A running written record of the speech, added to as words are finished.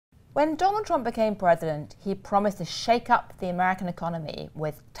When Donald Trump became president, he promised to shake up the American economy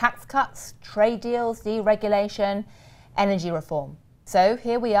with tax cuts, trade deals, deregulation, energy reform. So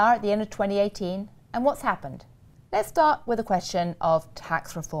here we are at the end of 2018, and what's happened? Let's start with the question of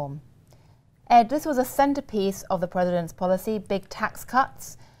tax reform. Ed, this was a centerpiece of the president's policy, big tax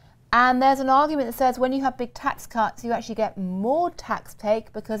cuts. And there's an argument that says when you have big tax cuts, you actually get more tax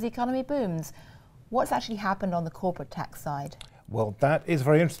take because the economy booms. What's actually happened on the corporate tax side? Well, that is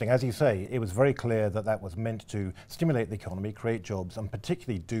very interesting. As you say, it was very clear that that was meant to stimulate the economy, create jobs, and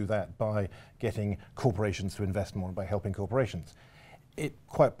particularly do that by getting corporations to invest more, by helping corporations. It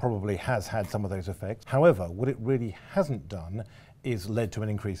quite probably has had some of those effects. However, what it really hasn't done is led to an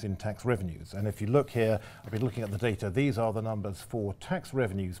increase in tax revenues. And if you look here, I've been looking at the data, these are the numbers for tax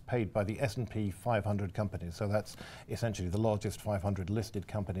revenues paid by the S&P 500 companies. So that's essentially the largest 500 listed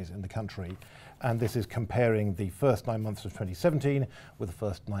companies in the country. And this is comparing the first 9 months of 2017 with the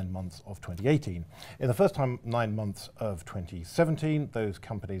first 9 months of 2018. In the first 9 months of 2017, those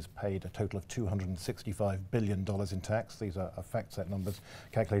companies paid a total of $265 billion in tax. These are FactSet numbers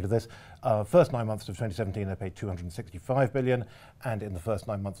calculated this. First 9 months of 2017, they paid $265 billion. And in the first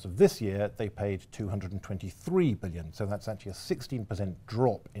 9 months of this year, they paid $223 billion. So that's actually a 16%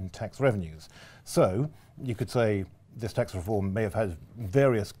 drop in tax revenues. So you could say this tax reform may have had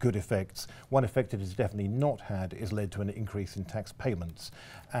various good effects. One effect it has definitely not had is led to an increase in tax payments.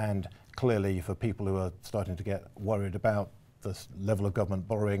 And clearly for people who are starting to get worried about the level of government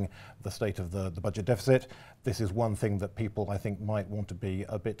borrowing, the state of the budget deficit, this is one thing that people I think might want to be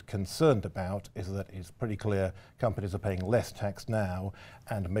a bit concerned about, is that it's pretty clear companies are paying less tax now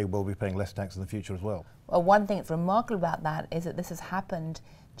and may well be paying less tax in the future as well. Well, one thing that's remarkable about that is that this has happened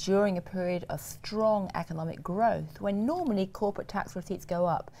during a period of strong economic growth, when normally corporate tax receipts go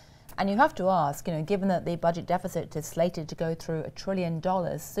up. And you have to ask, given that the budget deficit is slated to go through $1 trillion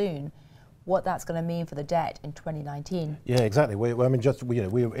soon, what that's going to mean for the debt in 2019. Yeah, exactly. We're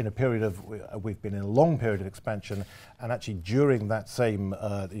in a period of, we've been in a long period of expansion, and actually during that same,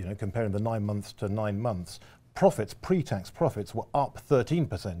 comparing the 9 months to 9 months, profits, pre-tax profits were up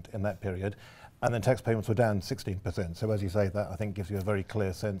 13% in that period, and then tax payments were down 16%. So as you say, that I think gives you a very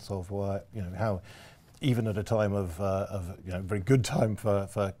clear sense of how, even at a time of very good time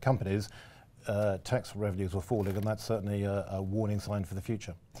for companies, tax revenues were falling, and that's certainly a warning sign for the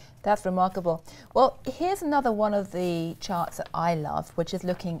future. That's remarkable. Well, here's another one of the charts that I love, which is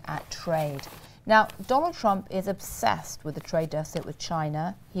looking at trade. Now, Donald Trump is obsessed with the trade deficit with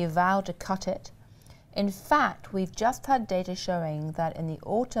China. He vowed to cut it. In fact, we've just had data showing that in the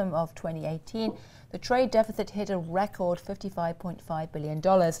autumn of 2018, the trade deficit hit a record $55.5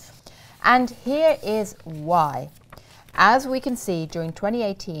 billion. And here is why. As we can see, during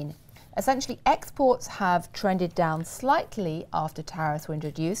 2018, essentially, exports have trended down slightly after tariffs were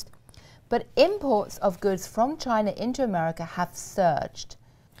introduced, but imports of goods from China into America have surged.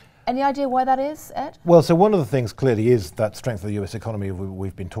 Any idea why that is, Ed? Well, so one of the things clearly is that strength of the US economy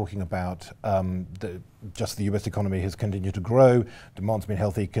we've been talking about. Just the US economy has continued to grow, demand's been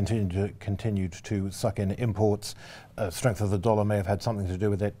healthy, continued to suck in imports. Strength of the dollar may have had something to do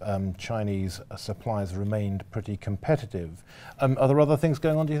with it. Chinese supplies remained pretty competitive. Are there other things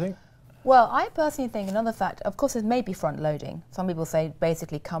going on, do you think? Well, I personally think another fact, of course, is maybe front loading. Some people say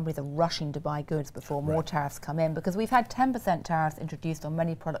basically companies are rushing to buy goods before more tariffs come in, because we've had 10% tariffs introduced on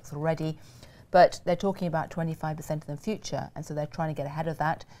many products already, but they're talking about 25% in the future, and so they're trying to get ahead of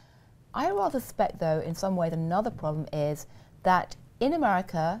that. I rather suspect, though, in some ways another problem is that in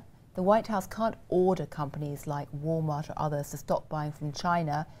America, the White House can't order companies like Walmart or others to stop buying from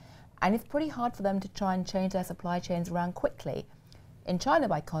China, and it's pretty hard for them to try and change their supply chains around quickly. In China,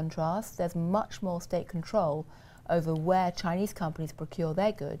 by contrast, there's much more state control over where Chinese companies procure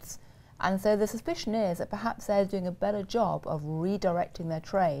their goods. And so the suspicion is that perhaps they're doing a better job of redirecting their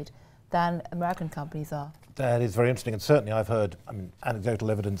trade than American companies are. That is very interesting, and certainly I've heard,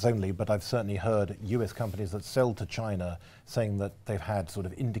 anecdotal evidence only, but I've certainly heard US companies that sell to China saying that they've had sort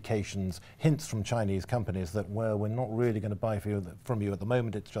of indications, hints from Chinese companies that, well, we're not really going to buy from you at the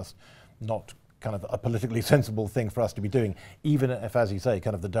moment, it's just not kind of a politically sensible thing for us to be doing, even if, as you say,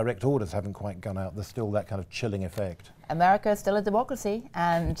 kind of the direct orders haven't quite gone out. There's still that kind of chilling effect. America is still a democracy,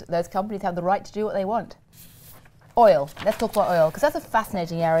 and those companies have the right to do what they want. Oil. Let's talk about oil, because that's a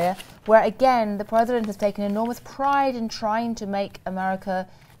fascinating area where, again, the president has taken enormous pride in trying to make America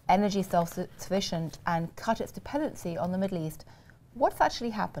energy self-sufficient and cut its dependency on the Middle East. What's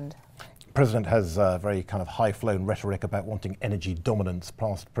actually happened? President has very kind of high-flown rhetoric about wanting energy dominance.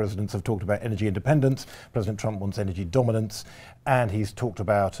 Past presidents have talked about energy independence. President Trump wants energy dominance, and he's talked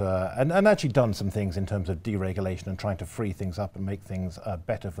about and actually done some things in terms of deregulation and trying to free things up and make things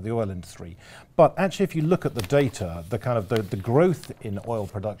better for the oil industry. But actually, if you look at the data, the growth in oil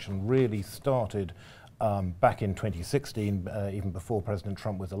production really started back in 2016, even before President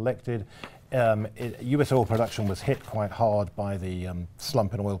Trump was elected. US oil production was hit quite hard by the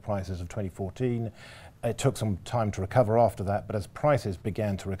slump in oil prices of 2014. It took some time to recover after that, but as prices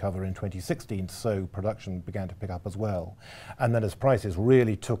began to recover in 2016, so production began to pick up as well. And then as prices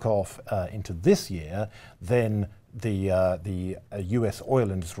really took off into this year, then the US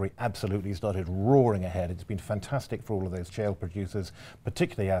oil industry absolutely started roaring ahead. It's been fantastic for all of those shale producers,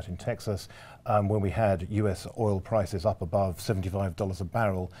 particularly out in Texas, when we had US oil prices up above $75 a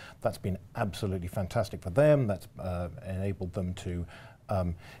barrel. That's been absolutely fantastic for them. That's enabled them to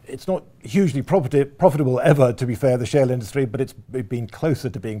it's not hugely profitable ever, to be fair, the shale industry, but it's been closer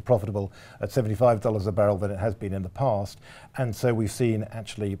to being profitable at $75 a barrel than it has been in the past. And so we've seen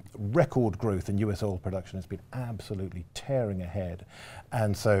actually record growth in US oil production. It's been absolutely tearing ahead.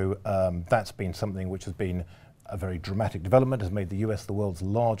 And so that's been something which has been a very dramatic development, has made the US the world's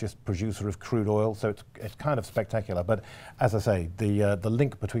largest producer of crude oil, so it's kind of spectacular. But as I say, the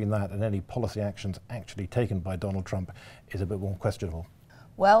link between that and any policy actions actually taken by Donald Trump is a bit more questionable.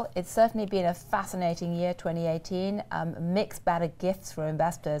 Well, it's certainly been a fascinating year, 2018. Mixed bag of gifts for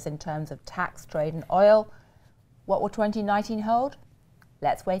investors in terms of tax, trade and oil. What will 2019 hold?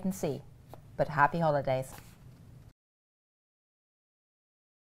 Let's wait and see. But happy holidays.